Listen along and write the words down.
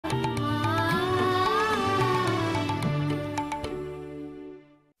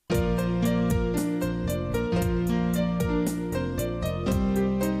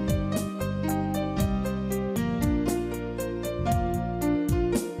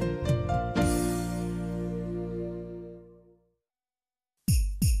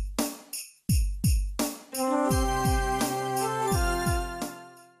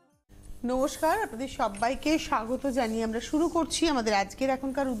নমস্কার, আপনাদের সবাইকে স্বাগত জানিয়ে আমরা শুরু করছি আমাদের আজকের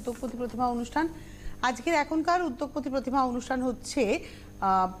এখনকার উদ্যোগপতি প্রতিভা অনুষ্ঠান। আজকের এখনকার উদ্যোগপতি প্রতিভা অনুষ্ঠান হচ্ছে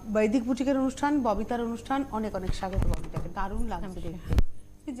বৈদিক বুটিকের অনুষ্ঠান, ববিতার অনুষ্ঠান। অনেক অনেক স্বাগত ববিতাকে, দারুণ লাগছে দেখতে।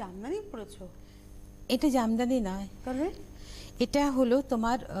 তুমি জামদানি পরেছো? এটা জামদানি নয়, তাহলে এটা হলো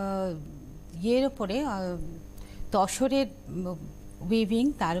তোমার ইয়ের উপরে তসরের উইভিং,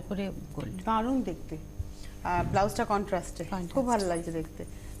 তার উপরে গোল্ড। দারুণ দেখতে, ব্লাউজটা কন্ট্রাস্টে, খুব ভালো লাগছে দেখতে।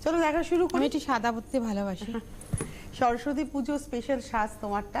 চলো দেখা শুরু করি। আমি একটু সাদা পরতে ভালোবাসি। সরস্বতী পুজো স্পেশাল সাজ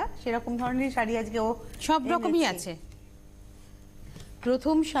তোমারটা, সেরকম ধরনের শাড়ি আজকে ও সব রকমই আছে।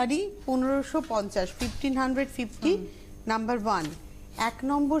 প্রথম শাড়ি 1550, 1550 নাম্বার 1। 1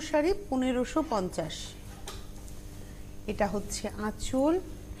 নম্বর শাড়ি 1550। এটা হচ্ছে আঁচল,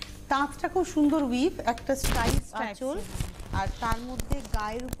 তাঁতটা খুব সুন্দর উইভ, একটা স্ট্রাইপ আঁচল, আর তার মধ্যে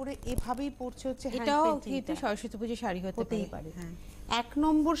গায়ের উপরে এভাবেই পড়ছে হচ্ছে এটাও কিন্তু সরস্বতী পুজো শাড়ি হতেই পারে। 1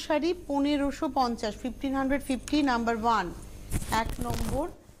 নম্বর শাড়ি 1550, 1550 নাম্বার 1, 1 নম্বর।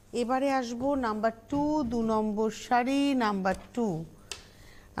 এবারে আসবো নাম্বার 2, 2 নম্বর শাড়ি নাম্বার 2।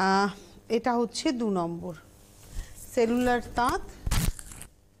 এটা হচ্ছে 2 নম্বর সেলুলার তাঁত।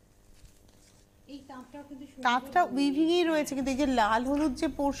 তাঁতটা উইভিংই রয়েছে, কিন্তু এই যে লাল হলুদ যে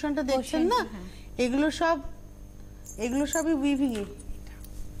পোর্শনটা দেখছেন না, এগুলো সবই উইভিংই।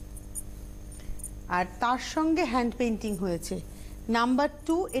 আর তার সঙ্গে হ্যান্ড পেইন্টিং হয়েছে। নাম্বার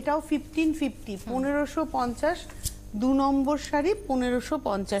 2, এটাও 1550, 1550, 2 নম্বর শাড়ি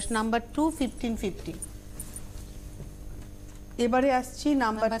 1550, নাম্বার 2, 1550। এবারে আসছি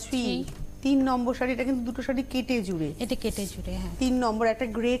নাম্বার 3, 3 নম্বর শাড়ি। এটা কিন্তু দুটো শাড়ি কেটে জুড়ে, এটা কেটে জুড়ে। হ্যাঁ, 3 নম্বর একটা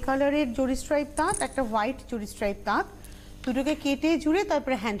গ্রে কালারের জরি স্ট্রাইপ তাঁত, একটা হোয়াইট জরি স্ট্রাইপ তাঁত, দুটোকে কেটে জুড়ে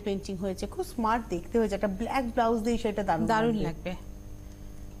তারপরে হ্যান্ড পেইন্টিং হয়েছে। খুব স্মার্ট দেখতে হয়েছে, একটা ব্ল্যাক ব্লাউজ দিয়ে সেটা দারুণ লাগবে।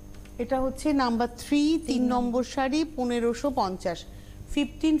 এটা হচ্ছে নাম্বার 3, 3 নম্বর শাড়ি 1550,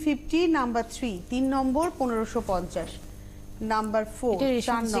 1550 নাম্বার 3, 3 নম্বর 1550। নাম্বার 4,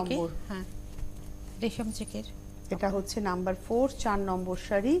 4 নম্বর। হ্যাঁ, রেশম চেকের। এটা হচ্ছে নাম্বার 4, 4 নম্বর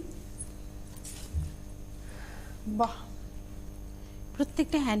শাড়ি। বাহ,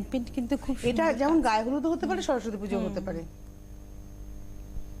 প্রত্যেকটা হ্যান্ড পেইন্ট কিন্তু খুব, এটা যেমন গায়ে হলুদ হতে পারে, সরস্বতী পুজো হতে পারে।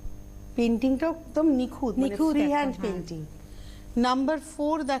 পেইন্টিংটা একদম নিখুঁত, ফ্রি হ্যান্ড পেইন্টিং। নাম্বার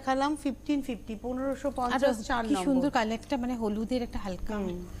 4 দেখালাম 1550, 1550, 4 নম্বর। সুন্দর কালারটা, মানে হলুদের একটা হালকা।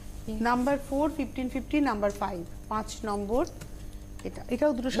 নাম্বার 4, 1550, নাম্বার 5, 5 নম্বর।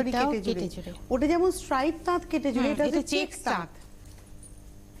 এটাও দুটো শাড়ি কেটে জুড়ে। ওটা যেমন স্ট্রাইপ তাঁত কেটে জুড়ে, এটা হচ্ছে চেক তাঁত।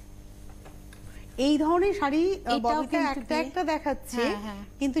 এই ধরনের শাড়ি ববিতা একটা দেখাচ্ছে,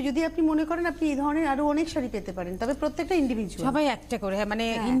 কিন্তু যদি আপনি মনে করেন আপনি এই ধরনের আরো অনেক শাড়ি পেতে পারেন, তবে প্রত্যেকটা ইন্ডিভিজুয়াল, সবাই একটা করে, মানে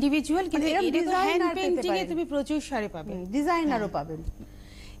ইন্ডিভিজুয়াল, কিন্তু হ্যান্ড পেইন্টিং এ তুমি প্রচুর শাড়ি পাবে, ডিজাইনারও পাবেন।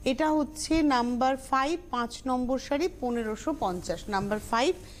 এটা হচ্ছে নাম্বার 5, 5 নম্বর শাড়ি 1550, নাম্বার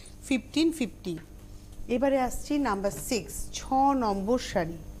 5, 1550। এবারে আসছি নাম্বার 6, 6 নম্বর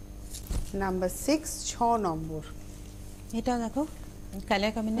শাড়ি, নাম্বার 6, 6 নম্বর। এটা দেখো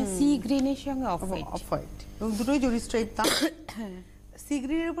কালার কম্বিনেশন সি গ্রিনের সঙ্গে অফ হোয়াইট, এবং দুটোই জরি স্ট্রাইপ তাঁত। সি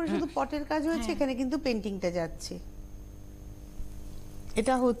গ্রিনের উপরে শুধু পটের কাজ হয়েছে, এখানে কিন্তু পেইন্টিংটা যাচ্ছে।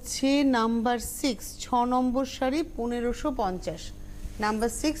 এটা হচ্ছে নাম্বার 6, 6 নম্বর শাড়ি 1550, নাম্বার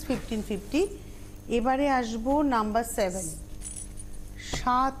 6, 1550। এবারে আসবো নাম্বার 7,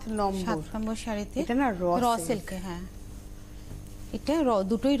 7 নম্বর শাড়িতে। এটা না র সিল্কে। হ্যাঁ, এটা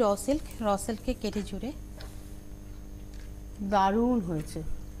দুটোই র সিল্কে কেটে জুড়ে দারুণ হয়েছে।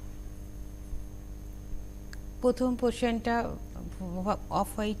 প্রথম পোর্শনটা অফ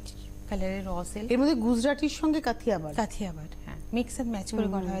হোয়াইট কালারের র সিল্ক, এর মধ্যে গুজরাটির সঙ্গে কাথিয়াবাড়, হ্যাঁ, মিক্স এন্ড ম্যাচ করে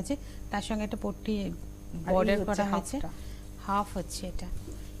করা হয়েছে। তার সঙ্গে একটা পট্টি বর্ডার করা হয়েছে, হাফ হচ্ছে এটা।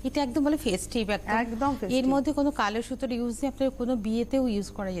 এটা একদম বলে ফেস্টিভ, একদম। এর মধ্যে কোনো কালো সুতোর ইউজ নেই, আপনার কোনো বিয়েতেও ইউজ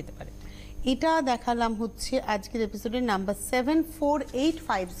করা যেতে পারে। এটা দেখালাম হচ্ছে আজকের এপিসোডের নাম্বার 7,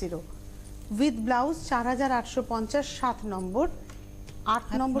 4850 উইথ ব্লাউজ 4850, 7 নম্বর। 8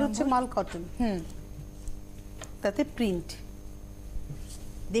 নম্বর হচ্ছে মাল কটন, তাতে প্রিন্ট।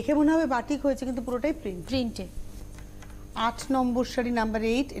 দেখে মনে হবে বাটিক হয়েছে, কিন্তু পুরোটাই প্রিন্টে। 8 নম্বর শাড়ি নাম্বার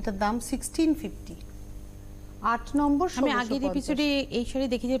 8, এটার দাম 1650। 8 নম্বর। আমি আগের এপিসোডে এই শাড়ি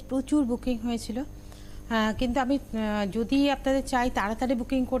দেখি যে প্রচুর বুকিং হয়েছিল, কিন্তু আমি যদি আপনাদের চাই তাড়াতাড়ি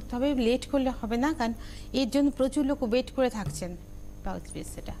বুকিং করতে হবে, লেট করলে হবে না, কারণ এর জন্য প্রচুর লোক ওয়েট করে থাকছেন। ব্লাউজ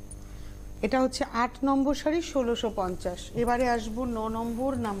পিস এটা হচ্ছে 8 নম্বর শাড়ি 1650। এবারে আসবো 9 নম্বর,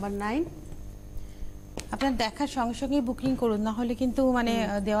 নাম্বার 9। আপনার দেখার সঙ্গে সঙ্গে বুকিং করুন, না হলে কিন্তু মানে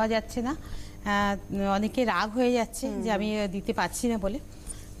দেওয়া যাচ্ছে না। অনেকে রাগ হয়ে যাচ্ছে যে আমি দিতে পারছি না বলে।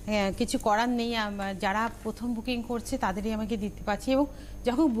 কিছু করার নেই, যারা প্রথম বুকিং করছে তাদেরই আমাকে দিতে পারছি। এবং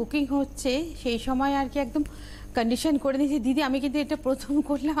যখন বুকিং হচ্ছে সেই সময় আর কি একদম কন্ডিশন করে দিয়েছি, দিদি আমি কিন্তু এটা প্রথম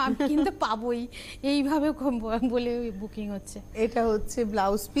করলাম, আমি কিন্তু পাবোই, এইভাবে বলে বুকিং হচ্ছে। এটা হচ্ছে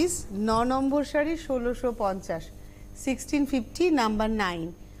blouse piece, 9 number sari, 1650, 1650 number 9,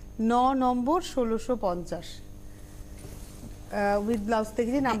 9 number 1650 with blouse থেকে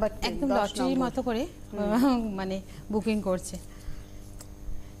নাম্বার একদম লটারির মতো করে মানে বুকিং করছে।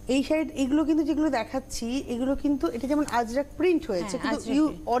 এই শাড়ি এগুলো কিন্তু যেগুলো দেখাচ্ছি এগুলো কিন্তু এটা যেমন আজরাক প্রিন্ট হয়েছে, কিন্তু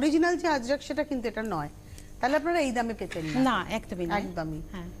অরিজিনাল যে আজরাক সেটা কিন্তু এটা নয়, তাহলে আপনারা এই দামে পেতেন না। একদমই না, একদমই।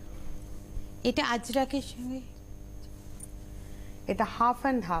 হ্যাঁ, এটা আজরাকের সঙ্গে এটা half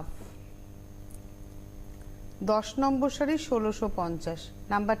and half, 10 number sari, 1650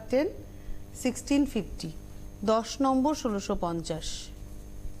 number 10, 1650, 10 নম্বর 1650।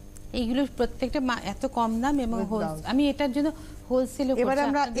 এইগুলো প্রত্যেকটা এত কম দাম এবং আমি এটার জন্য হোলসেলও করছি। এবার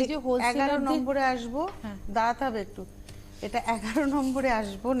আমরা 11 নম্বরে আসবো, দাঁড়াতে হবে একটু। এটা 11 নম্বরে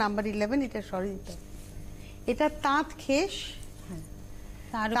আসবো, নাম্বার 11, এটা সরি এটা তাঁত খেস,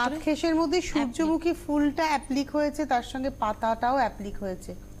 তাঁত খেসের মধ্যে সূর্যমুখী ফুলটা অ্যাপ্লিক হয়েছে, তার সঙ্গে পাতাটাও অ্যাপ্লিক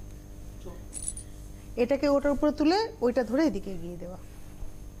হয়েছে। এটাকে ওটার উপরে তুলে ওইটা ধরে এদিকে এগিয়ে দেওয়া।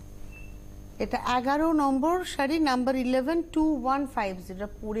 এটা 11 নম্বর শাড়ি, নাম্বার 11, 2150।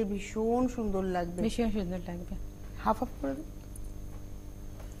 পরে ভীষণ সুন্দর লাগবে, ভীষণ সুন্দর লাগবে। হাফ হাফ করে দাও।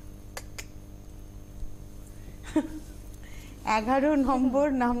 11 নম্বর,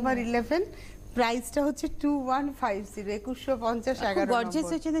 নাম্বার 11, প্রাইসটা হচ্ছে 2150, 2150, 11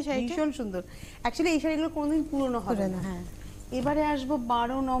 নম্বর। ভীষণ সুন্দর। অ্যাকচুয়ালি এই শাড়িগুলো কোনোদিন পুরনো হবে না। হ্যাঁ। এবারে আসবো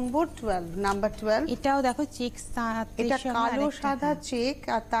 12 নম্বর, 12, নাম্বার 12। এটাও দেখো চেকস, এটা কালো সাদা চেক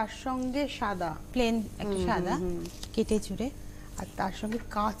আর তার সঙ্গে সাদা প্লেন একটা সাদা কেটে চুড়ে, আর তার সঙ্গে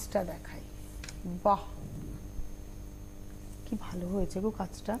কাঁচটা দেখাই। বাহ, কি ভালো হয়েছে গো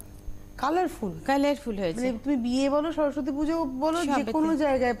কাঁচটা, কালারফুল কালারফুল হয়েছে। মানে তুমি বিয়ে বলো, সরস্বতী পুজো বলো, যে কোনো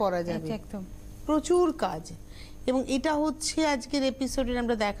জায়গায় পরা যাবে, একদম প্রচুর কাজ। এবং এটা হচ্ছে আজকের এপিসোডে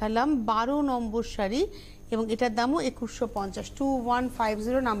আমরা দেখালাম 12 নম্বর শাড়ি, এবং এটার দামও 2150,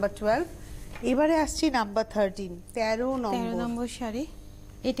 2150, নাম্বার 12। এবারে আসছি নাম্বার 13, 13 নম্বর শাড়ি।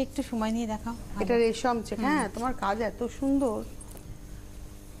 এটা একটু সময় নিয়ে দেখাও। এটা রেশম চেক। হ্যাঁ, তোমার কাজ এত সুন্দর,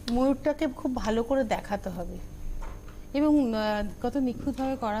 ময়ূরটাকে খুব ভালো করে দেখাতে হবে এবং কত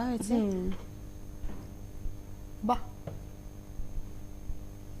নিখুঁতভাবে করা হয়েছে। বাহ,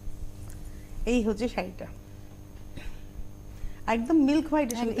 এই হচ্ছে শাড়িটা, একদম মিল্ক হোয়াইট।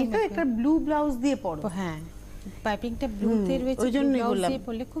 এটা একটা ব্লু ব্লাউজ দিয়ে পরো। হ্যাঁ, পাইপিংটা ব্লুতে রয়েছে, ওই জন্যই বললাম।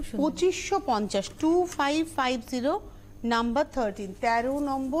 2550, 2550, নাম্বার 13, 13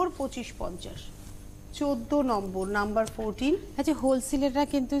 নম্বর, 2550, 14 নম্বর, নাম্বার 14। আচ্ছা, হোলসেলাররা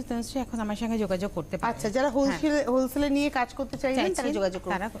কিন্তু এখন আমার সঙ্গে যোগাযোগ করতে পারে। আচ্ছা, যারা হোলসেলে নিয়ে কাজ করতে চাইছেন তারা যোগাযোগ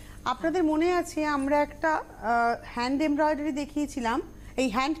করুন। আপনাদের মনে আছে আমরা একটা হ্যান্ড এমব্রয়ডারি দেখিয়েছিলাম, এই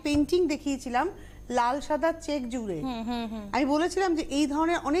হ্যান্ড পেইন্টিং দেখিয়েছিলাম লাল সাদা চেক জুড়ে। আমি বলেছিলাম যে এই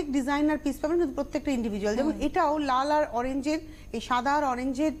ধরনের অনেক ডিজাইনার পিস পাবেন, কিন্তু প্রত্যেকটা ইন্ডিভিজুয়াল। যেমন এটাও লাল আর অরেঞ্জের, এই সাদা আর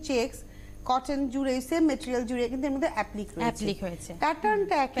অরেঞ্জের চেকস, কটন জুড়ে, সেম ম্যাটেরিয়াল জুড়ে, কিন্তু এর মধ্যে অ্যাপ্লিক হয়েছে,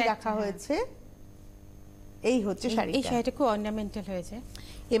 প্যাটার্নটা একই রাখা হয়েছে। এই হচ্ছে শাড়ি, এই শাড়িটা খুব অর্নামেন্টাল হয়েছে।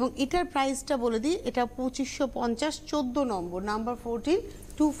 এবং এটার প্রাইসটা বলে দিই, এটা 2550, 14 নম্বর, নাম্বার 14,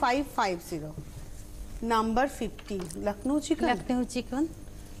 2550, নাম্বার 15, লখনৌ চিকন,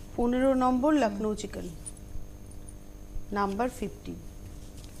 15 নম্বর, লখনৌ চিকন, নাম্বার 15,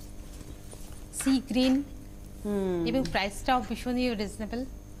 সি গ্রিন। এবং প্রাইসটাও ভীষণই রিজনেবল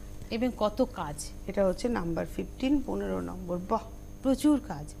এবং কত কাজ। এটা হচ্ছে নাম্বার 15, 15 নম্বর। বাহ, প্রচুর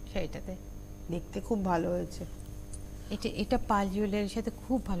কাজ শাড়িটাতে, দেখতে খুব ভালো হয়েছে। এটা পার্ল জুয়েলারির সাথে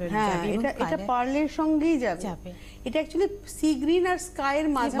খুব ভালো যাবে। হ্যাঁ, এটা পার্লের সঙ্গেই যাবে। এটা অ্যাকচুয়ালি সি গ্রিন আর স্কাইয়ের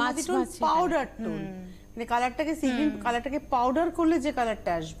মাঝামাঝি টোন, পাউডার টোন, মানে কালারটাকে সি গ্রিন কালারটাকে পাউডার করলে যে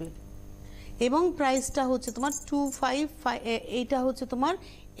কালারটা আসবে। এবং প্রাইসটা হচ্ছে তোমার 25, এইটা হচ্ছে তোমার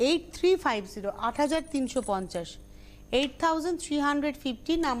 8350, 8350,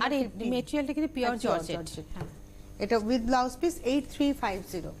 8350, নাম্বার। আর মেটেরিয়ালটা কিন্তু পিওর জর্জেট। এটা উইথ ব্লাউজ পিস,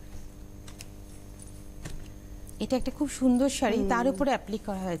 8350। এটা একটা খুব সুন্দর শাড়ি, তার উপরে অ্যাপ্লিক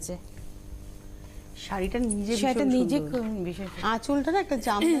করা হয়েছে। শাড়িটা নিজে আঁচলটা না একটা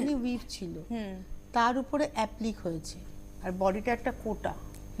জামদানি উইভ ছিল, তার উপরে অ্যাপ্লিক হয়েছে, আর বডিটা একটা কোটা,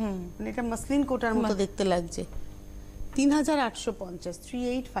 মানে এটা মাসলিন কোটার মতো দেখতে লাগছে। 3850,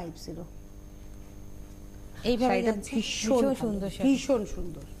 3850। এইভাবে ভীষণ সুন্দর, ভীষণ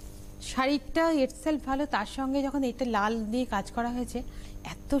সুন্দর শাড়িটা ইটসেলফ ভালো, তার সঙ্গে যখন এটা লাল দিয়ে কাজ করা হয়েছে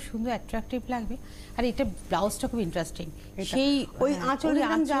এত সুন্দর অ্যাট্রাকটিভ লাগবে। আর এটা ব্লাউজটা খুব ইন্টারেস্টিং, সেই ওই আঁচলের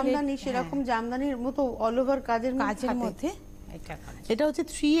জামদানি, সেরকম জামদানির মতো অল ওভার কাজের মধ্যে এটা হচ্ছে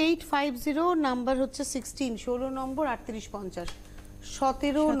 3850, নাম্বার হচ্ছে 16, 16 নম্বর 3850,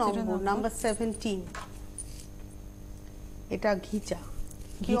 17 নম্বর নাম্বার 17। এটা ঘিচা,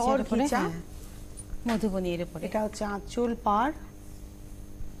 পিওর ঘিচা, মধুবনীর উপরে। এটা হচ্ছে আঁচল পার,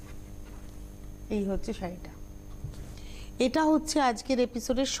 এই হচ্ছে শাড়িটা। এটা হচ্ছে আজকের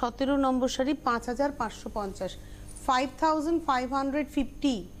এপিসোডের 17 নম্বর শাড়ি, 5550,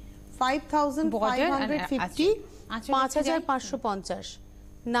 5550, 5550, 5550,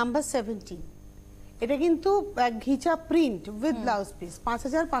 নাম্বার 17। এটা কিন্তু ঘিচা print with blouse piece,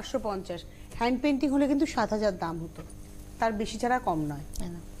 5550। Hand painting হলে কিন্তু 7000 দাম হতো, তার বেশি ছাড়া কম নয়।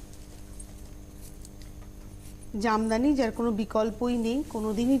 জামদানি যার কোনো বিকল্পই নেই,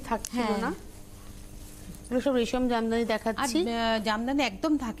 কোনোদিনই থাকছিল না। এগুলো সব রেশম জামদানি দেখাচ্ছি। জামদানি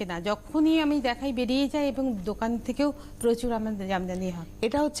একদম থাকে না, যখনই আমি দেখাই বেরিয়ে যায়, এবং দোকান থেকেও প্রচুর আমাদের জামদানি হয়।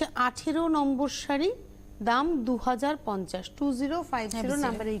 এটা হচ্ছে 18 নম্বর শাড়ি, দাম 2050, 2050,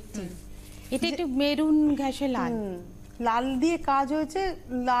 নাম্বার 18। এটা একটু মেরুন ঘাসে লাল, লাল দিয়ে কাজ হয়েছে,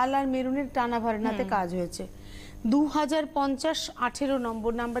 লাল আর মেরুনের টানা ভারনাতে কাজ হয়েছে। 2050, 18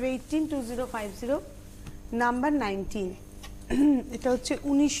 নম্বর, নাম্বার 18, 2050, নাম্বার 19। এটা হচ্ছে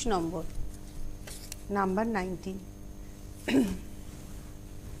 19 নম্বর, নাম্বার 19।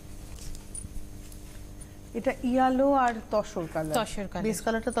 এটা ইয়েলো আর তসর কালার, বেস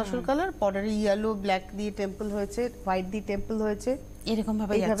কালারটা তসর কালার, বর্ডারে ইয়েলো ব্ল্যাক দিয়ে টেম্পল হয়েছে, হোয়াইট দিয়ে টেম্পল হয়েছে, এরকম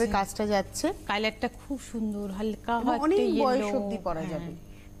ভাবে এইভাবে কাজটা যাচ্ছে। কালারটা খুব সুন্দর, হালকা, অনেক বয়স অবধি পরা যাবে।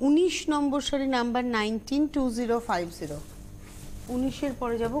 19 নম্বর শাড়ি, নাম্বার 19, 2050। 19 এর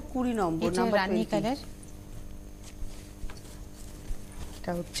পরে যাব 20 নম্বর, নাম্বার রানী কালার।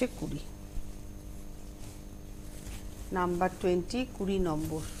 এটা হচ্ছে 20, নাম্বার 20, 20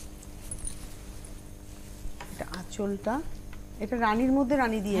 নম্বর। এটা আঁচলটা, এটা রানীর মধ্যে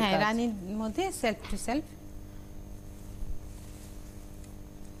রানী দিয়ে, হ্যাঁ, রানীর মধ্যে সেলফ টু সেলফ।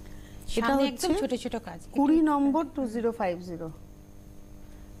 এটা একদম ছোট ছোট কাজ। 20 নম্বর, 2050,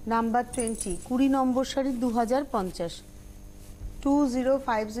 নাম্বার 20, 20 নম্বর শাড়ি, 2050,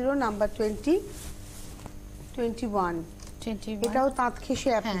 2050, নাম্বার 20, 21। এটাও তাঁত খেসে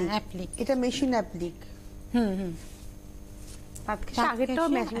অ্যাপ্লিক, এটা মেশিন অ্যাপ্লিক। তাঁত খেসে আগেরটাও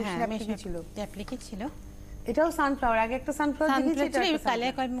মেশিন অ্যাপ্লিক ছিল, অ্যাপ্লিকে ছিল। এটাও সানফ্লাওয়ার, আগে একটা সানফ্লাওয়ার দেখেছি, এটা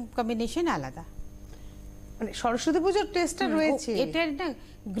কালার কম্বিনেশন আলাদা, মানে সরস্বতী পূজার টেস্টটা রয়েছে। এটা না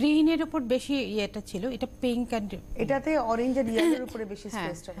গ্রিনের উপর বেশি এটা ছিল, এটা পিঙ্ক এন্ড, এটাতে অরেঞ্জ আর ইয়েলোর উপরে বেশি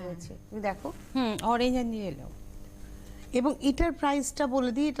টেস্টটা রয়েছে। তুমি দেখো, অরেঞ্জ এন্ড ইয়েলো। এবং এটার প্রাইসটা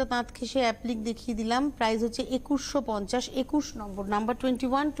বলে দিই, এটা তাঁত খেসে অ্যাপ্লিক দেখিয়ে দিলাম। প্রাইস হচ্ছে 2150, 21 নম্বর, নাম্বার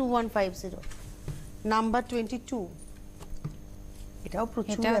 21, 2150, নাম্বার 22। এটাও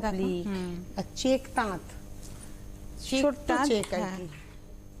প্রচুর অ্যাপ্লিক, আর চেক তাঁত, ছোট্ট চেক আর কি,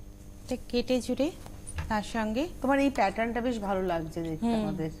 এটা কেটে জুড়ে তার সঙ্গে। তোমার এই প্যাটার্নটা বেশ ভালো লাগছে দেখতে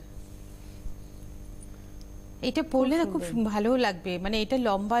আমাদের। এটা পরলে না খুব ভালো লাগবে, মানে এটা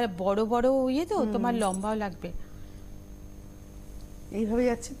লম্বা বড় বড় ইয়ে তো, তোমার লম্বাও লাগবে। এইভাবে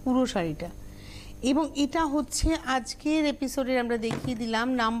যাচ্ছে পুরো শাড়িটা। এবং এটা হচ্ছে আজকের এপিসোডের আমরা দেখিয়ে দিলাম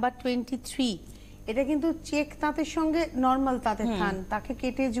নাম্বার 23। এটা কিন্তু চেক তাঁতের সঙ্গে নর্মাল তাঁতের থান, তাকে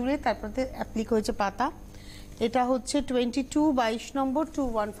কেটে জুড়ে তারপরে অ্যাপ্লিক হয়েছে পাতা। এটা হচ্ছে 22, 22 নম্বর,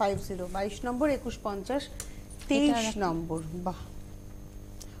 2150, 22 নম্বর, 2150, 23 নম্বর। বাহ,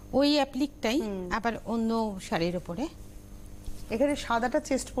 ওই অ্যাপ্লিকটাই আবার অন্য শাড়ির উপরে। এখানে সাদাটা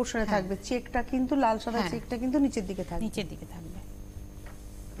চেস্ট পোর্শনে থাকবে, চেকটা কিন্তু লাল সাদা চেকটা কিন্তু নিচের দিকে থাকবে, নিচের দিকে থাকবে।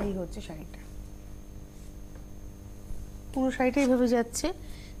 এই হচ্ছে শাড়িটা, পুরো শাড়িটা এইভাবে যাচ্ছে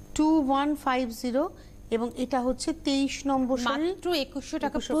 2150। এবং এটা হচ্ছে 23 নম্বর শাড়ি, মাত্র 2100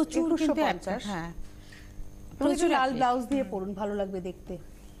 টাকা, প্রচুর কিন্তু 2150। হ্যাঁ, প্রচুর লাল ব্লাউজ দিয়ে পরুন, ভালো লাগবে দেখতে।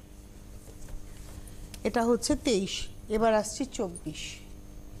 এটা হচ্ছে 23। এবার আসছি 24।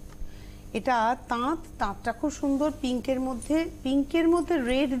 এটা তাঁতটা খুব সুন্দর, পিঙ্কের মধ্যে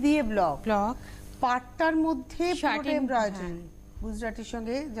রেড দিয়ে ব্লক, পাটটার মধ্যে এমব্রয়ডারি, গুজরাটির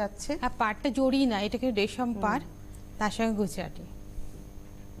সঙ্গে যাচ্ছে। আর পাটটা জড়ি না, এটাকে রেশম পাট, তার সঙ্গে গুজরাটি।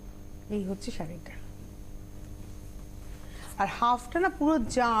 এই হচ্ছে শাড়িটা, আর হাফটা না পুরো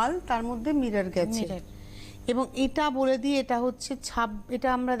জাল, তার মধ্যে মিরর গেছে। এবং এটা বলে দিই, এটা হচ্ছে এটা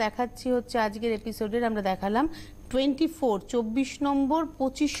আমরা দেখাচ্ছি হচ্ছে আজকের এপিসোডের, আমরা দেখালাম 24, 24 নম্বর,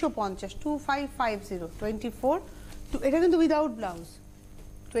 2550, 2550, 24। এটা কিন্তু উইদাউট ব্লাউজ,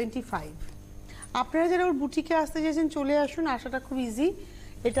 25। আপনারা যারা ওর বুটিকে আসতে চাইছেন চলে আসুন, আসাটা খুব ইজি।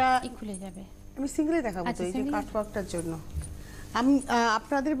 এটা খুলে যাবে, আমি সিঙ্গেলে দেখাবো তো এই যে কাটওয়ার্কটার জন্য। আমি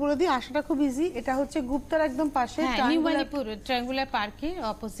আপনাদের বলে দিই, আসাটা খুব ইজি। এটা হচ্ছে গুপ্তার একদম পাশে, ট্রায়াঙ্গুলার পার্কের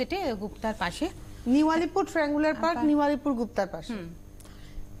অপোজিটে, গুপ্তার পাশে, new Alipur triangular park, new Alipur গুপ্তার পাশে।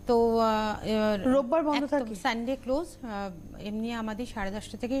 তো রোববার বন্ধ থাকে, সানডে ক্লোজ। এমনি আমাদের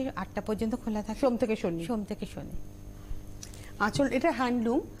 10:30 থেকে 8টা পর্যন্ত খোলা থাকে, সোম থেকে শনি। আঁচল এটা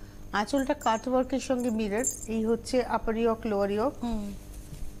হ্যান্ডলুম, আঁচলটা কাট ওয়ার্কের সঙ্গে মিরর। এই হচ্ছে আপার ইয়ক, লোয়ার ইয়ক।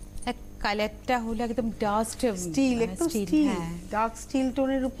 কালারটা হলো একদম ডাস্ট স্টিল, একদম স্টিল, ডার্ক স্টিল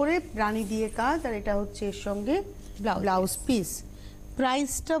টোনের উপরে রানী দিয়ে কাজ। আর এটা হচ্ছে এর সঙ্গে ব্লাউজ পিস।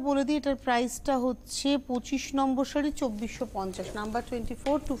 প্রাইসটা বলে দিই, এটার প্রাইসটা হচ্ছে 25 নম্বর শাড়ি 2450, নাম্বার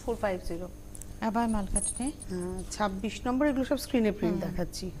 24 2450। আবার মালকাটে 26 নম্বর, এগুলো সব স্ক্রিনে প্রিন্ট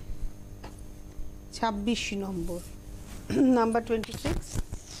দেখাচ্ছি। 26 নম্বর নাম্বার 26।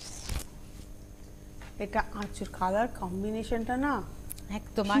 এটা আঁচল কালার কম্বিনেশনটা না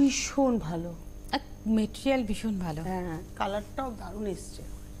একদম ভীষণ ভালো, মেটেরিয়াল ভীষণ ভালো। হ্যাঁ, কালারটাও দারুণ এসছে।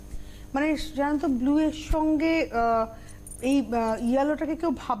 মানে জানো তো, ব্লু এর সঙ্গে এই ইয়েলোটাকে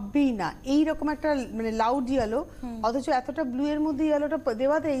কেউ ভাববেই না এইরকম একটা মানে লাউড ইয়েলো, অথচ এতটা ব্লু এর মধ্যে ইয়েলোটা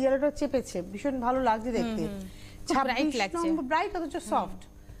দেওয়াতে এই ইয়েলোটা চেপেছে, ভীষণ ভালো লাগছে দেখতে। 26 নম্বর ব্রাইট, অথচ সফট।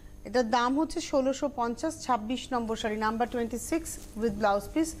 এটার দাম হচ্ছে 1650, 26 নম্বর sari, number 26 with blouse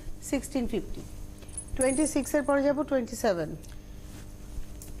piece 1650। 26 এর পরে যাবো 27,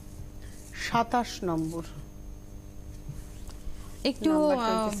 27 নম্বর। একটু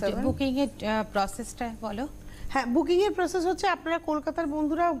বুকিং এর প্রসেসটা বলো। হ্যাঁ, বুকিং এর প্রসেস হচ্ছে আপনারা কলকাতার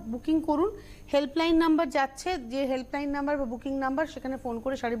বন্ধুরা বুকিং করুন, হেল্পলাইন নাম্বার যাচ্ছে, যে হেল্পলাইন নাম্বার বা বুকিং নাম্বার, সেখানে ফোন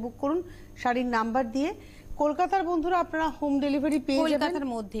করে শাড়ি বুক করুন শাড়ির নাম্বার দিয়ে। কলকাতার বন্ধুরা আপনারা হোম ডেলিভারি পেয়ে যাবেন, কলকাতার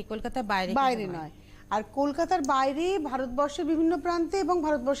মধ্যে, কলকাতার বাইরে নয়। আর কলকাতার বাইরে ভারতবর্ষের বিভিন্ন প্রান্তে এবং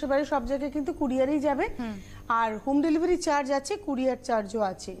ভারতবর্ষের বাইরে সব জায়গায় কিন্তু কুরিয়ারেই যাবে। আর হোম ডেলিভারি চার্জ আছে, কুরিয়ার চার্জও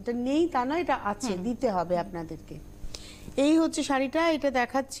আছে। এটা নেই তা নয়, এটা আছে, দিতে হবে আপনাদেরকে। এই হচ্ছে শাড়িটা, এটা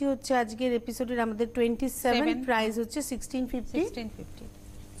দেখাচ্ছি হচ্ছে আজকের এপিসোডের আমাদের 27, প্রাইস হচ্ছে 1650।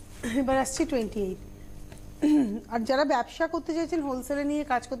 এবার আসছে 28। আর যারা ব্যবসা করতে চাইছেন, হোলসেলে নিয়ে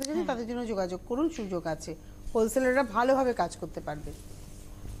কাজ করতে চাইছেন, তাদের জন্য যোগাযোগ করুন, সুযোগ আছে। হোলসেলাররা ভালোভাবে কাজ করতে পারবে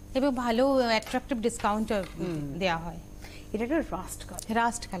এবং ভালো অ্যাট্রাকটিভ ডিসকাউন্ট দেওয়া হয়। এটা একটা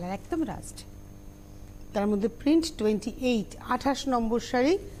রাস্ট কালার, একদম রাস্ট। তার মধ্যে প্রিন্ট 28, 28 নম্বর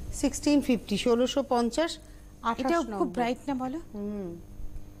শাড়ি 1650, 1650। এটা খুব ব্রাইট না বলো?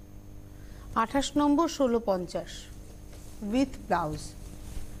 28 নম্বর 1650 উইথ ব্লাউজ।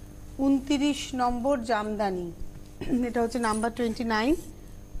 29 নম্বর জামদানি, এটা হচ্ছে নাম্বার 29,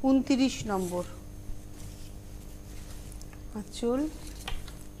 29 নম্বর আঁচল।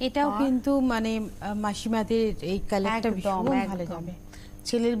 এটাও কিন্তু মানে মাসিমাদের এই কালারটা ভীষণ ভালো যাবে,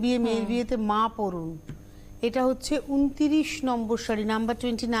 ছেলের বিয়ে মেয়ের বিয়েতে মা পরুন। এটা হচ্ছে 29 নম্বর শাড়ি, নাম্বার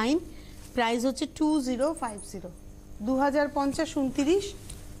 29, প্রাইস হচ্ছে 2050, 2050, 29।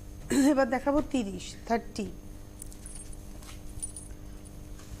 এবার দেখাবো 30।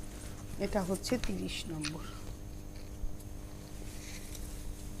 এটা হচ্ছে 30 নম্বর,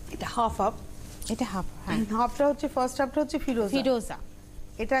 এটা হাফ আপ। এটা হাফ, হাফটা হচ্ছে, ফার্স্ট হাফটা হচ্ছে ফিরোজা।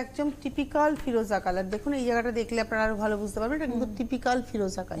 এটা একদম টিপিক্যাল ফিরোজা কালার। দেখুন এই জায়গাটা দেখলে আপনারা আরো ভালো বুঝতে পারবেন, এটা কিন্তু টিপিক্যাল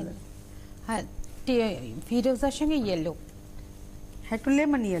ফিরোজা কালার। হ্যাঁ, ফিরোজার সঙ্গে ইয়েলো, একটু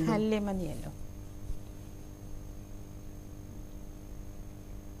লেমন ইয়েলো।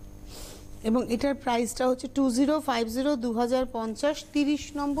 এবং এটার প্রাইসটা হচ্ছে 2050, 2050, 30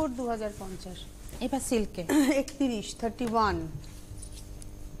 নম্বর 2050। এবার সিল্কে 31।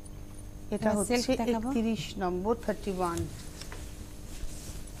 এটা হচ্ছে 31 নম্বর 31।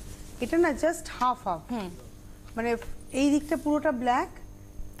 এটা না জাস্ট হাফ হাফ, মানে এই দিকটা পুরোটা ব্ল্যাক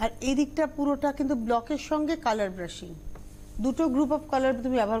আর এই দিকটা পুরোটা কিন্তু ব্লকের সঙ্গে কালার ব্রাশিং। দুটো গ্রুপ অফ কালার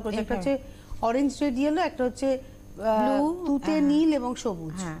তুমি ব্যবহার করছো, একটা হচ্ছে অরেঞ্জ রেড ইয়েলো, একটা হচ্ছে তুতে নীল এবং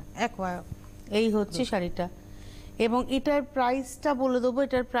সবুজ। এই হচ্ছে শাড়িটা। এবং এটার প্রাইসটা বলে দেবো,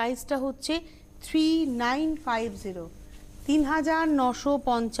 এটার প্রাইসটা হচ্ছে 3950,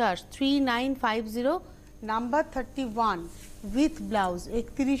 3950, 3950, নাম্বার 31 উইথ ব্লাউজ।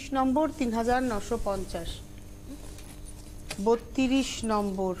 31 নম্বর 3950। 32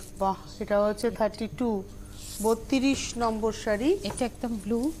 নম্বর, বাহ, এটা হচ্ছে 32, 32 নম্বর শাড়ি। এটা একদম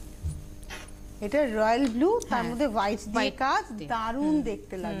ব্লু, এটা রয়্যাল ব্লু, তার মধ্যে হোয়াইট দিয়ে কাজ, দারুণ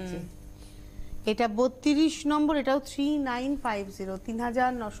দেখতে লাগছে। এটা 32 নম্বর, এটাও 3950,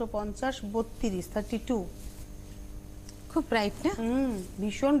 3950, 32, 32। খুব ব্রাইট না?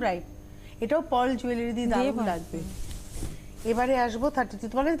 ভীষণ ব্রাইট। এটাও পার্ল জুয়েলারি দিয়ে দারুণ লাগবে। এবারে আসবো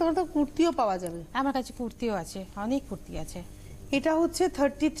 32। তোমার তো কুর্তিও পাওয়া যাবে। আমার কাছে কুর্তিও আছে, অনেক কুর্তি আছে। এটা হচ্ছে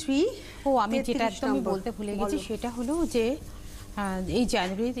 33। আমি যেটা একদম বলতে ভুলে গেছি, সেটা হলো যে এই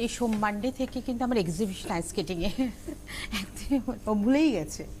জানুয়ারি, এই মানডে থেকে কিন্তু আমার এক্সিবিশন আইস স্কেটিং এ। ও ভুলেই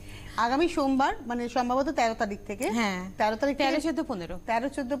গেছে। আগামী সোমবার মানে সম্ভবত 13 তারিখ থেকে, হ্যাঁ 13 তারিখ 13, 14, 15 13,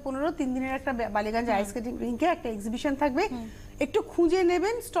 14, 15 3 দিনের একটা বালিগঞ্জ আইস স্কেটিং রিঙ্কে একটা এক্সিবিশন থাকবে। একটু খুঁজে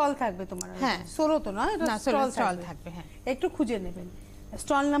নেবেন, স্টল থাকবে তোমার। হ্যাঁ সোলো তো নয়, এটা স্টল থাকবে। হ্যাঁ একটু খুঁজে নেবেন।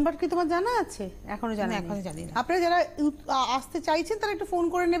 স্টল নাম্বার কি তোমার জানা আছে? এখনো জানা নেই? এখনো জানি না। আপনারা যারা আসতে চাইছেন তারা একটু ফোন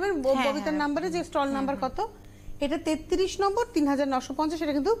করে নেবেন ববিতার নাম্বারে, যে স্টল নাম্বার কত। এটা 33 নম্বর, 3950।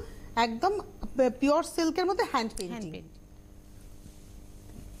 এটা কিন্তু একদম পিওর সিল্কের মধ্যে হ্যান্ড পেইন্টিং।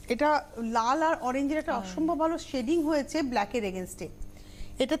 এটা লাল আর অরেঞ্জের একটা অসম্ভব ভালো শেডিং হয়েছে ব্ল্যাকের এগেইনস্টে।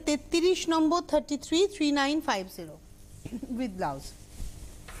 এটা 33 নম্বর, 333950 উইথ ব্লাউজ।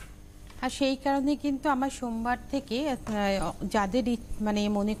 আর সেই কারণে কিন্তু আমার সোমবার থেকে যাদের মানে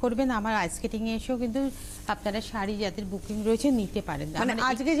মনে করবেন আমার আইস স্কেটিং এ এসেও কিন্তু আপনারা শাড়ি যাদের বুকিং রয়েছে নিতে পারেন। মানে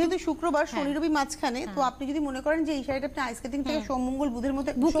আজকে যেহেতু শুক্রবার, শনি রবি মাঝখানে, তো আপনি যদি মনে করেন যে এই শাড়িটা আপনি আইস স্কেটিং থেকে সোম মঙ্গল বুধের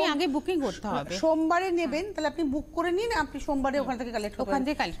মধ্যে বুকিং করতে হবে, সোমবারে নেবেন, তাহলে আপনি বুক করে নিন, আপনি সোমবারে ওখান থেকে কালেক্ট করতে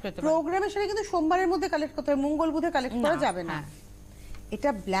পারেন। প্রোগ্রামের শাড়ি কিন্তু সোমবারের মধ্যে কালেক্ট করতে হবে, মঙ্গল বুধে কালেক্ট করা যাবে না। এটা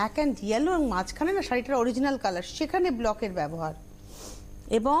ব্ল্যাক অ্যান্ড ইয়েলো এবং মাঝখানে না শাড়িটার অরিজিনাল কালার, সেখানে ব্লকের ব্যবহার।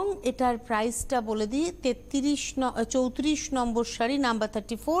 এবং এটার প্রাইসটা বলে দিই, 34 নম্বর শাড়ি, নাম্বার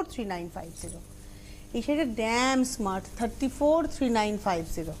 343950। এই শাড়িটা ড্যাম স্মার্ট,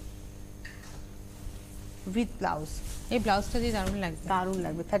 343950 উইথ ব্লাউজ। এই ব্লাউজটা দিয়ে দারুণ লাগবে, দারুণ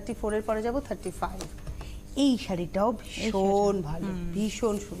লাগবে। 34 এর পরে যাব 35। এই শাড়িটাও ভীষণ ভালো,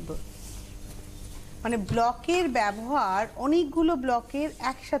 ভীষণ সুন্দর। মানে ব্লকের ব্যবহার, অনেকগুলো ব্লকের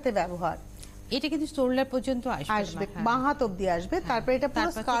একসাথে ব্যবহার। এটা কিন্তু শোল্ডার পর্যন্ত আসবে, বাঁ হাত অবধি আসবে। তারপরে এটা পুরো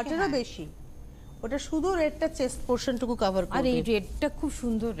স্কার্টেরও বেশি, ওটা শুধু রেডটা চেস্ট পোরশনটুকু কভার করবে। আর এই রেডটা খুব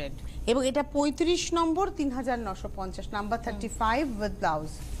সুন্দর রেড। এবং এটা 35 নম্বর, 3950, number 35 with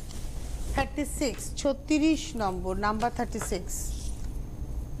blouse. 36 number, number 36।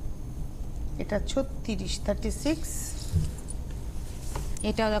 এটা 36।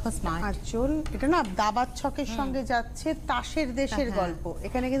 এটাও দেখো স্মার্ট আঁচল। এটা না দাবার ছকের সঙ্গে যাচ্ছে, তাসের দেশের গল্প।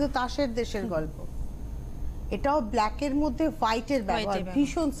 এখানে কিন্তু তাসের দেশের গল্প। এটাও ব্ল্যাকের মধ্যে হোয়াইটের ব্যবহার,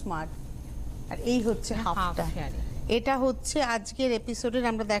 ভীষণ স্মার্ট। আর এই হচ্ছে হাফটা। এটা হচ্ছে আজকের এপিসোডের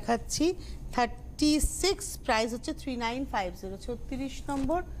আমরা দেখাচ্ছি 36, প্রাইস হচ্ছে 3950, 36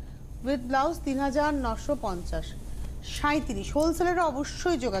 নম্বর উইথ ব্লাউজ, 3950। 37 হোলসেলের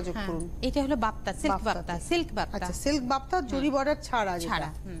অবশ্যই যোগাযোগ করুন। এটা হলো বাপ্তা, সিল্ক বাপ্তা, সিল্ক বাপ্তা। আচ্ছা, সিল্ক বাপ্তা, জরি বর্ডার ছাড়া।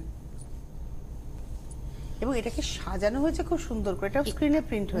 এবং এটাকে সাজানো হয়েছে খুব সুন্দর করে। এটা স্ক্রিনে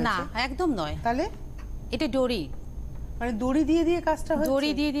প্রিন্ট হয়েছে না, একদম নয়। তাহলে এটা ডোরি, মানে দড়ি দিয়ে দিয়ে কাজটা হয়েছে,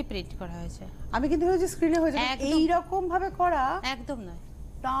 দড়ি দিয়ে দিয়ে প্রিন্ট করা হয়েছে। আমি কিন্তু ভেবেছি স্ক্রিনে হয়েছে, এই রকম ভাবে করা। একদম নয়,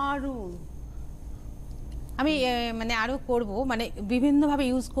 দারুণ। আমি মানে আরো করব, মানে বিভিন্ন ভাবে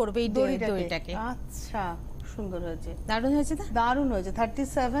ইউজ করবে এই দড়িটাকে। আচ্ছা, সুন্দর হয়েছে, দারুণ হয়েছে না? দারুণ হয়েছে।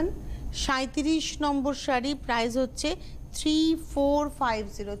 37, 37 নম্বর শাড়ি, প্রাইস হচ্ছে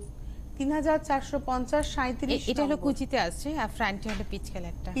 3450, 3450, 37। এটা হলো কুচিতে আসছে, আর ফ্রন্টে হলো পিচ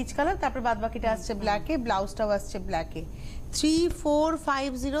কালারটা, পিচ কালার। তারপর বাদ বাকিটা আসছে ব্ল্যাকে, ব্লাউজটাও আসছে ব্ল্যাকে।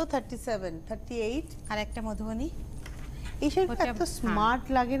 3450, 37, 38। আর একটা মধুবনী। এই শাড়িটা এত স্মার্ট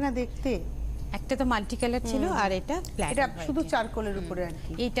লাগে না দেখতে। একটা তো মাল্টি কালার ছিল, আর এটা ব্ল্যাক। এটা শুধু চারকোলের উপরে আর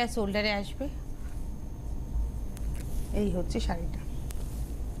কি। এইটা শোল্ডারে আসবে। এই হচ্ছে শাড়িটা।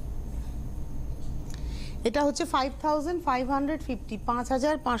 এটা হচ্ছে 5550,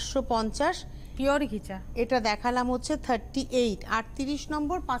 5550 পিওর ঘিচা। এটা দেখালাম হচ্ছে 38, 38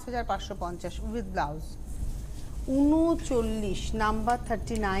 নম্বর, 5550 উইথ ব্লাউজ। 39 নাম্বার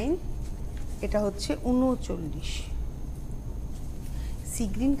 39, এটা হচ্ছে 39। সি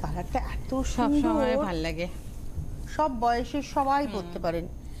গ্রিন কালারটা এত সুন্দর, ভালো লাগে, সব বয়সের সবাই পরতে পারেন।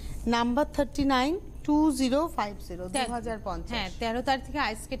 নাম্বার 39, 2050, 2050। হ্যাঁ, 13 তারিখ থেকে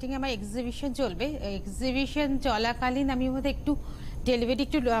আইস স্কেটিং এ আমার এক্সিবিশন চলবে। এক্সিবিশন চলাকালীন আমি বোধহয় একটু ডেলিভারি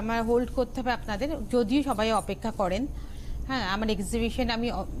একটু আমার হোল্ড করতে হবে আপনাদের, যদিও সবাই অপেক্ষা করেন। হ্যাঁ, আমার এক্সিবিশন আমি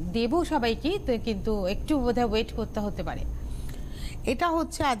দেবো সবাইকে, তো কিন্তু একটু বোধহয় ওয়েট করতে হতে পারে। এটা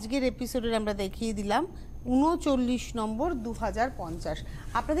হচ্ছে আজকের এপিসোডের আমরা দেখিয়ে দিলাম 39 নম্বর, 2050।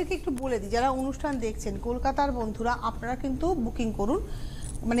 আপনাদেরকে একটু বলে দিই, যারা অনুষ্ঠান দেখছেন কলকাতার বন্ধুরা, আপনারা কিন্তু বুকিং করুন।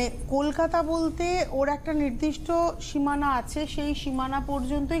 মানে কলকাতা বলতে ওর একটা নির্দিষ্ট সীমানা আছে, সেই সীমানা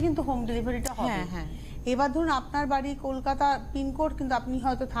পর্যন্তই কিন্তু হোম ডেলিভারিটা হবে। হ্যাঁ, এবার ধরুন আপনার বাড়ি কলকাতা পিনকোড, কিন্তু আপনি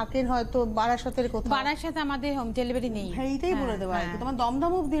হয়তো থাকেন হয়তো বারাসাতের কোথাও। বারাসাতে আমাদের হোম ডেলিভারি নেই। হ্যাঁ, এইটাই বলে দেওয়া আর কি। তোমার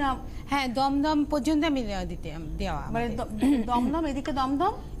দমদম অবধি না? হ্যাঁ, দমদম পর্যন্ত আমি দেওয়া। মানে দমদম, এদিকে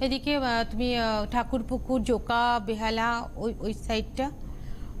দমদম, এদিকে তুমি ঠাকুরপুকুর, জোকা, বেহালা, ওই সাইডটা।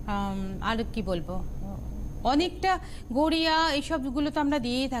 আর কি বলবো, অনেকটা গড়িয়া এইসবগুলো তো আমরা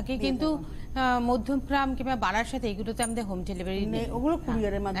দিয়েই থাকি, কিন্তু মধ্যমগ্রাম কিংবা বারাসাত এগুলোতে আমাদের হোম ডেলিভারি নেই, ওগুলো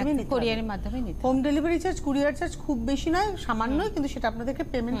কুরিয়ারের মাধ্যমে নিতে হবে। কোরিয়ারের মাধ্যমে নিতে হবে। Home delivery charge, courier charge খুব বেশি নয়, সামান্যই, কিন্তু সেটা আপনাদেরকে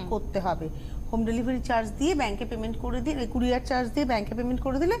পেমেন্ট করতে হবে। হোম ডেলিভারি চার্জ দিয়ে ব্যাংকে পেমেন্ট করে দিলে, কুরিয়ার চার্জ দিয়ে ব্যাংকে পেমেন্ট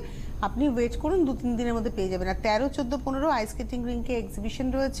করে দিলে আপনি ওয়েট করুন, 2-3 দিনের মধ্যে পেয়ে যাবেন। আর 13, 14, 15 আইস স্কেটিং রিংকে এক্সিবিশন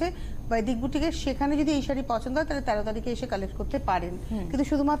রয়েছে বৈদিক বুটিকে, সেখানে যদি এই শাড়ি পছন্দ হয় তাহলে 13 তারিখে এসে কালেক্ট করতে পারেন, কিন্তু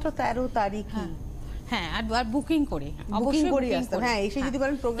শুধুমাত্র 13 তারিখই। হ্যাঁ, আর বুকিং করে বুকিং করে আসতে। হ্যাঁ, এসে যদি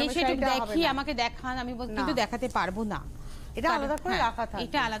বলেন প্রোগ্রামের শাড়িটা হবে দেখি আমাকে দেখান, আমি কিন্তু দেখাতে পারবো না, এটা আলাদা করে রাখা থাকবে।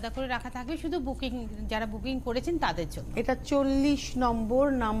 এটা আলাদা করে রাখা থাকবে শুধু বুকিং, যারা বুকিং করেছেন তাদের জন্য। এটা 40 নম্বর,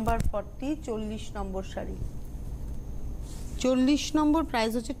 নাম্বার 40, 40 নম্বর শাড়ি, 40 নম্বর,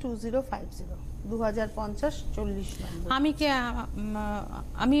 প্রাইস হচ্ছে 2050, 2050, 40 নম্বর।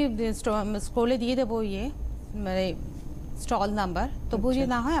 আমি স্ক্রলে দিয়ে দেবো মানে স্টল নাম্বার, তো বুঝে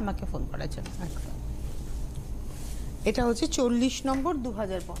না হয় আমাকে ফোন করার জন্য। এটা হচ্ছে 40 নম্বর,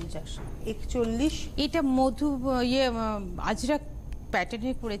 2050, 41। এটা মধু আজরাক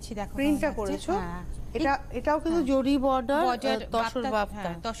প্যাটার্নে করেছি, দেখো প্রিন্টটা করেছো। এটাও কিন্তু জরি বর্ডার, তসর বাপ্তা,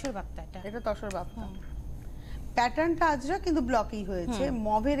 তসর বাপ্তা, এটা তসর বাপ্তা। প্যাটার্নটা আজরা কিন্তু ব্লকই হয়েছে,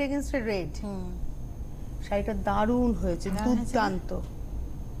 মভের এগেইনস্টে রেড। শাড়িটা দারুণ হয়েছে, দুর্দান্ত।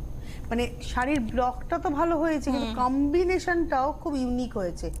 মানে শাড়ির ব্লকটা তো ভালো হয়েছে, কিন্তু কম্বিনেশনটাও খুব ইউনিক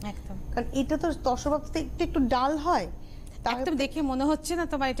হয়েছে একদম। কারণ এটা তো তসর বাপ্তাতে একটু ডাল হয়, একদম দেখে মনে হচ্ছে না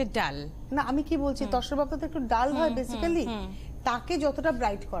তোমার এটা ডাল। না, আমি কি বলছি, তসর বাপ্তাতে একটু ডাল হয় বেসিক্যালি, তাকে যতটা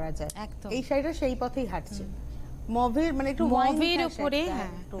ব্রাইট করা যায়, এই শাড়িটা সেই পথেই হাঁটছে। মভের মানে একটু মভের উপরে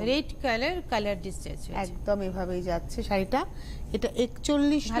রেড কালার ডিসচার্জ একদম এভাবেই যাচ্ছে শাড়িটা। এটা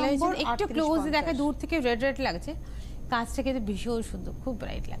 41 নম্বর, একটু ক্লোজ দেখা দূর থেকে রেড রেড লাগছে, কাজটা কিন্তু ভীষণ সুন্দর, খুব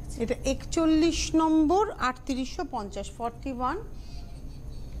ব্রাইট লাগছে। এটা 41 নম্বর, 3850, 41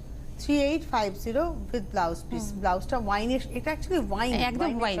 3850 উইথ ব্লাউজ পিস। ব্লাউজটা ওয়াইনের, এটা অ্যাকচুয়ালি ওয়াইন,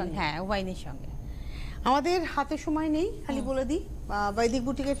 একদম ওয়াইন, হ্যাঁ ওয়াইনের সঙ্গে। আমাদের হাতে সময় নেই, খালি বলে দিই বৈদিক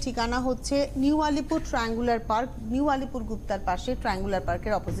বুটিকের ঠিকানা হচ্ছে new Alipur triangular park, new Alipur গুপ্তার পাশে, ট্রায়াঙ্গুলার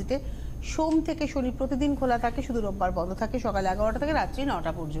পার্কের অপোজিটে। সোম থেকে শনি প্রতিদিন খোলা থাকে, শুধু রোববার বন্ধ থাকে সকাল 11টা থেকে রাত্রি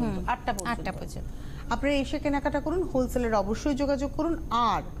 9টা পর্যন্ত, 8টা পর্যন্ত। আপনারা এসে কেনাকাটা করুন, হোলসেলের অবশ্যই যোগাযোগ করুন।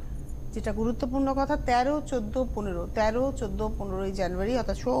 আর যেটা গুরুত্বপূর্ণ কথা, 13, 14, 15 জানুয়ারি,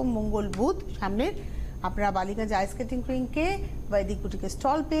 অর্থাৎ সোম, মঙ্গল, বুধ সামনের, আপনারা বালিগঞ্জ আইস স্কেটিং রিংকে বৈদিক বুটিকে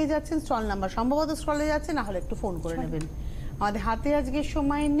স্টল পেয়ে যাচ্ছেন। স্টল নাম্বার সম্ভবত স্টলে যাচ্ছে, না হলে একটু ফোন করে নেবেন। আমাদের হাতে আজকে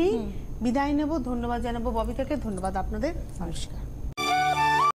সময় নেই, বিদায় নেব। ধন্যবাদ জানাবো ববিতাকে, ধন্যবাদ আপনাদের, নমস্কার।